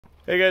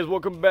Hey guys,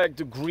 welcome back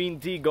to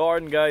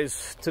GreenTGarden,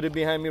 guys. To the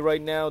behind me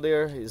right now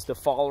there is the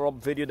follow-up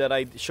video that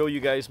I show you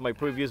guys, my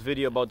previous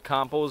video about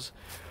compost.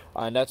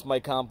 And that's my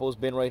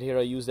compost bin right here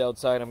I used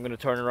outside. I'm gonna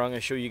turn around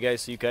and show you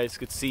guys so you guys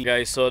could see.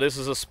 Guys, so this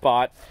is a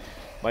spot.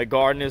 My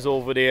garden is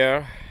over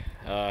there.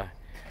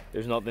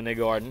 There's nothing in the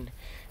garden.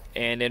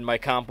 And then my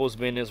compost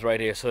bin is right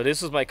here. So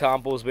this is my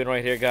compost bin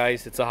right here,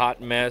 guys. It's a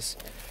hot mess.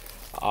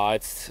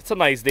 It's a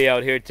nice day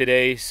out here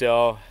today.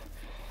 So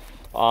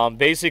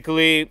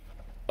basically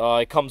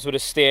it comes with a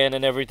stand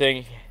and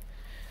everything,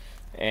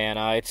 and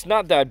it's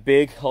not that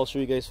big. I'll show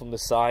you guys from the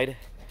side.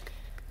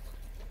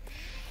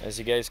 As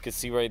you guys can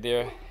see right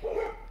there,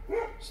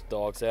 there's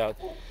dogs out.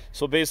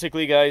 So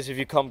basically, guys, if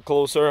you come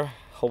closer,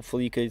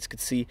 hopefully you guys could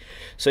see.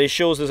 So it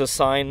shows there's a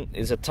sign,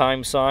 is a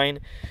time sign,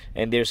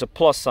 and there's a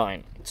plus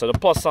sign. So the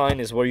plus sign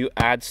is where you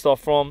add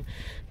stuff from.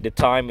 The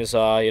time is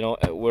you know,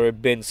 where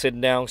it been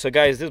sitting down. So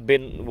guys, this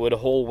been with the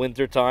whole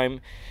winter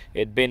time.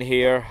 It been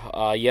here.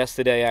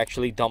 Yesterday I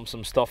actually dumped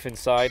some stuff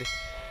inside.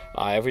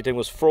 Everything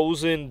was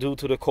frozen due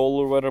to the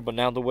colder weather, but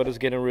now the weather's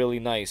getting really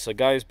nice. So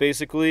guys,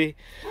 basically,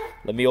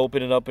 let me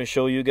open it up and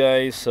show you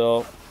guys.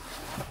 So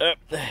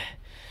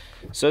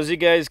as you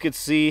guys could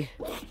see,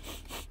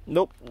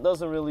 nope,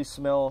 doesn't really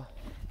smell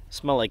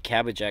like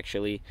cabbage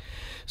actually.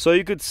 So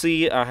you could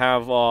see I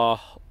have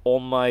all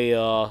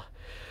my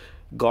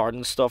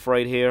garden stuff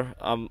right here.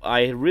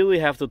 I really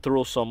have to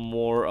throw some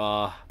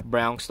more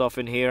brown stuff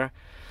in here.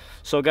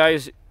 So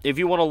guys, if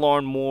you want to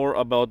learn more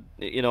about,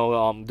 you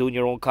know, doing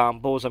your own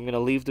compost, I'm gonna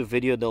leave the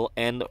video at the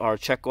end, or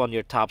check on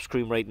your top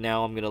screen right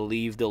now. I'm gonna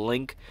leave the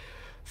link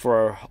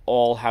for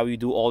how you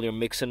do all your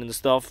mixing and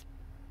stuff.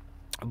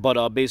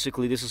 But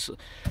basically this is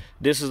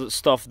the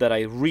stuff that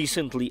I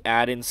recently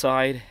add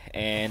inside.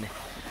 And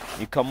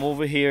you come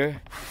over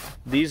here,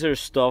 these are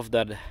stuff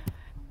that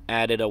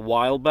added a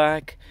while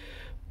back.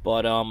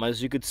 But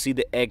as you could see,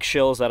 the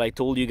eggshells that I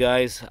told you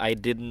guys, I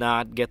did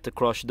not get to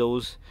crush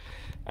those.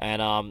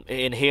 And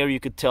in here you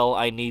could tell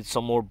I need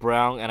some more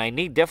brown, and I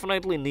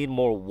definitely need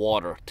more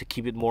water to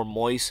keep it more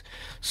moist.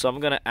 So I'm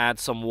gonna add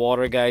some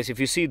water, guys. If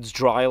you see it's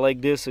dry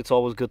like this, it's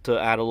always good to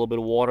add a little bit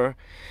of water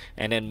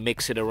and then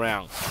mix it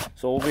around.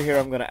 So over here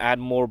I'm gonna add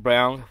more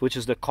brown, which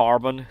is the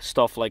carbon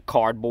stuff, like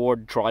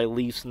cardboard, dry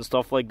leaves and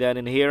stuff like that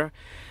in here.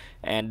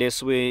 And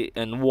this way,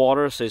 and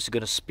water, so it's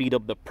gonna speed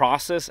up the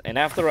process. And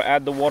after I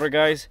add the water,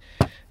 guys,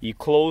 you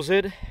close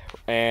it,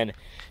 and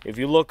if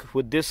you look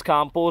with this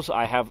compost,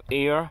 I have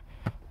air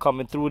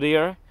coming through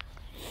there.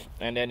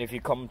 And then if you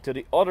come to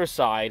the other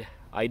side,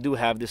 I do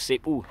have the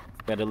same, ooh,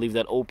 better leave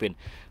that open.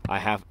 I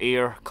have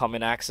air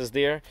coming access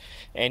there.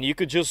 And you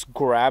could just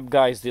grab,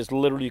 guys, this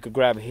literally, you could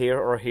grab here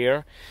or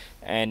here,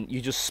 and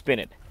you just spin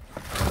it.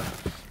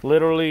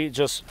 Literally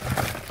just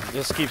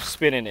keep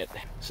spinning it.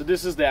 So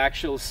this is the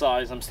actual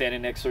size. I'm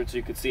standing next to it so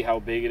you can see how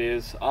big it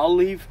is. I'll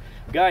leave,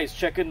 guys,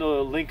 check in the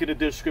link in the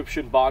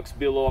description box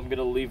below. I'm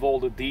gonna leave all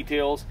the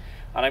details,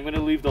 and I'm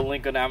gonna leave the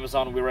link on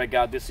Amazon where I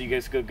got this, so you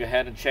guys could go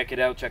ahead and check it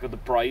out, check out the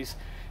price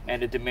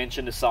and the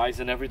dimension, the size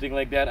and everything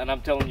like that. And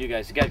I'm telling you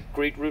guys, you got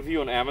great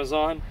review on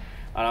Amazon,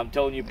 and I'm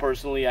telling you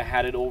personally, I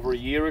had it over a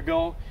year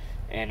ago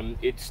and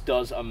it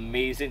does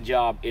amazing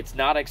job. It's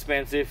not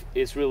expensive,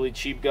 it's really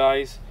cheap,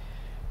 guys,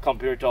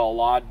 compared to a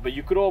lot. But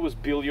you could always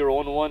build your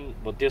own one,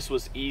 but this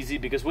was easy,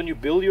 because when you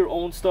build your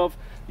own stuff,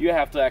 you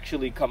have to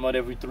actually come out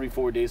every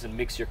 3-4 days and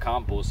mix your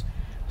compost.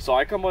 So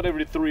I come out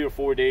every 3 or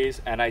 4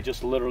 days, and I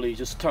just literally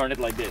just turn it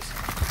like this.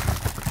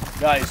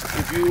 Guys,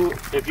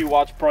 if you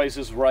watch Price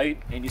is Right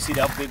and you see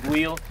that big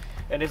wheel,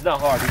 and it's not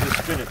hard, you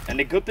just spin it. And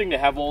the good thing, they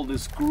have all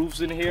these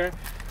grooves in here,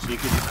 so you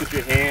can just put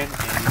your hand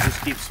and you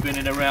just keep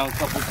spinning around a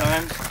couple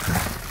times,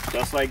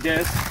 just like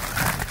this.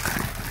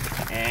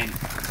 And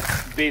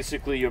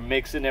basically you're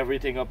mixing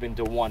everything up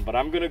into one. But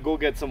I'm gonna go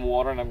get some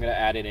water and I'm gonna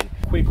add it in.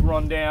 Quick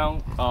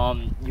rundown,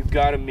 you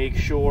gotta make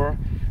sure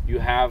you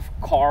have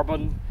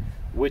carbon,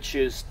 which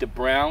is the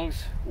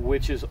browns,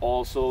 which is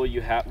also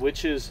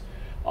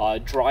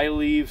dry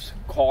leaves,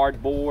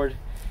 cardboard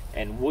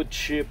and wood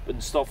chip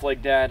and stuff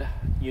like that.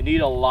 You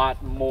need a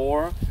lot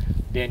more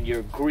than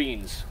your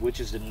greens, which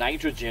is the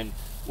nitrogen,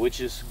 which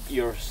is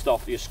your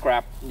stuff, your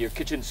scrap, your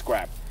kitchen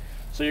scrap.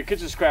 So your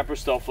kitchen scrapper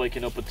stuff, like,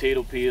 you know,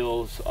 potato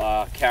peels,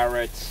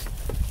 carrots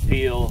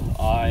peel,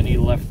 any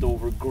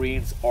leftover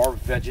greens or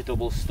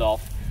vegetable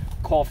stuff,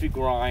 coffee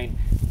grind.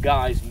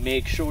 Guys,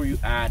 make sure you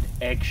add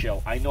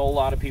eggshell. I know a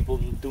lot of people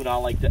do not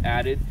like to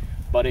add it,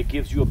 but it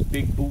gives you a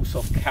big boost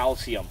of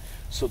calcium.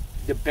 So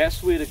the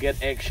best way to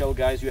get eggshell,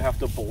 guys, you have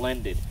to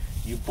blend it.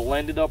 You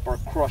blend it up or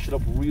crush it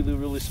up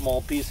really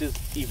small pieces.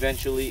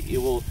 Eventually it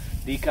will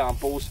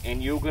decompose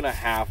and you're gonna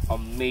have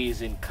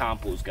amazing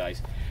compost,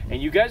 guys.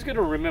 And you guys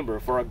gotta remember,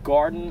 for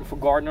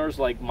gardeners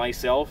like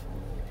myself,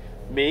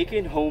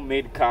 making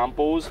homemade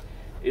compost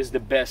is the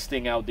best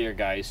thing out there,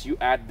 guys. You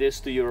add this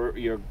to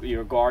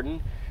your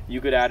garden. You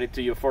could add it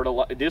to your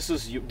fertilizer. This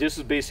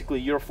is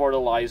basically your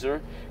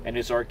fertilizer, and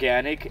it's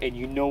organic, and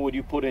you know what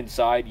you put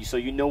inside, so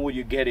you know what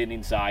you get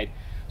inside.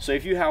 So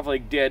if you have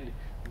like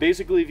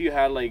basically if you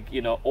had, like,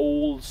 you know,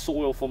 old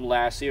soil from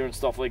last year and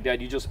stuff like that,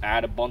 you just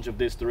add a bunch of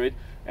this to it.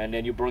 and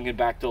then you bring it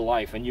back to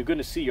life, and you're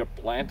gonna see your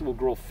plant will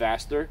grow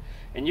faster,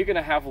 and you're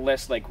gonna have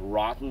less like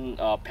rotten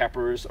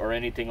peppers or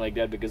anything like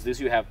that, because this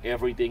you have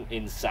everything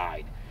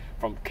inside,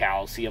 from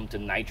calcium to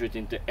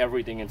nitrogen to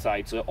everything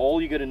inside. So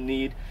all you're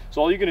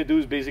gonna do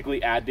is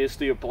basically add this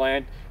to your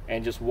plant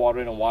and just water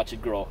it and watch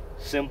it grow.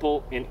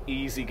 Simple and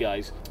easy,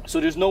 guys. So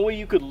there's no way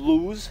you could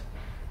lose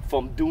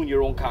from doing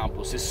your own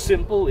compost. It's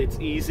simple, it's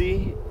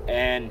easy,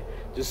 and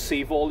just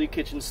save all your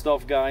kitchen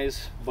stuff,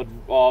 guys.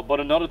 But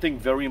another thing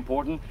very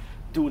important,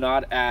 do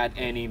not add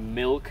any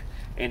milk,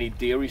 any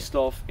dairy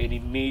stuff, any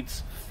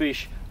meats,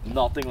 fish,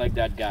 nothing like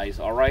that, guys.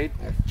 All right,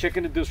 check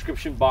in the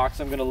description box.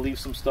 I'm gonna leave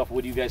some stuff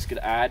what you guys could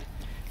add,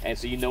 and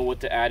so you know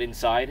what to add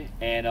inside.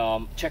 And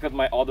check out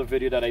my other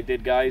video that I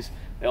did, guys.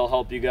 It'll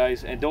help you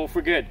guys. And don't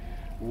forget,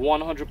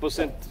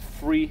 100%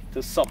 free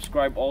to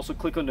subscribe. Also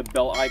click on the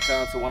bell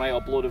icon, so when I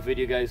upload a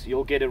video, guys,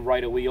 you'll get it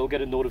right away. You'll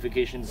get a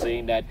notification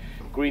saying that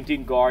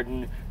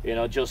GreenTGarden,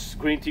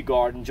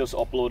 GreenTGarden just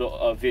upload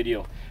a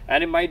video.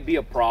 And it might be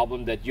a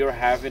problem that you're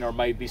having, or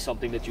might be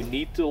something that you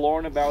need to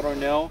learn about or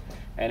know,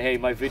 and hey,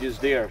 my video's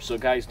there. So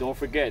guys, don't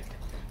forget,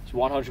 it's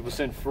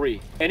 100%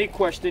 free. Any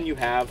question you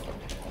have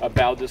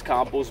about this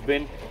compost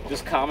bin,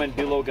 just comment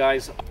below,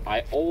 guys.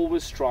 I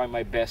always try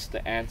my best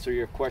to answer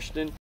your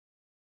question.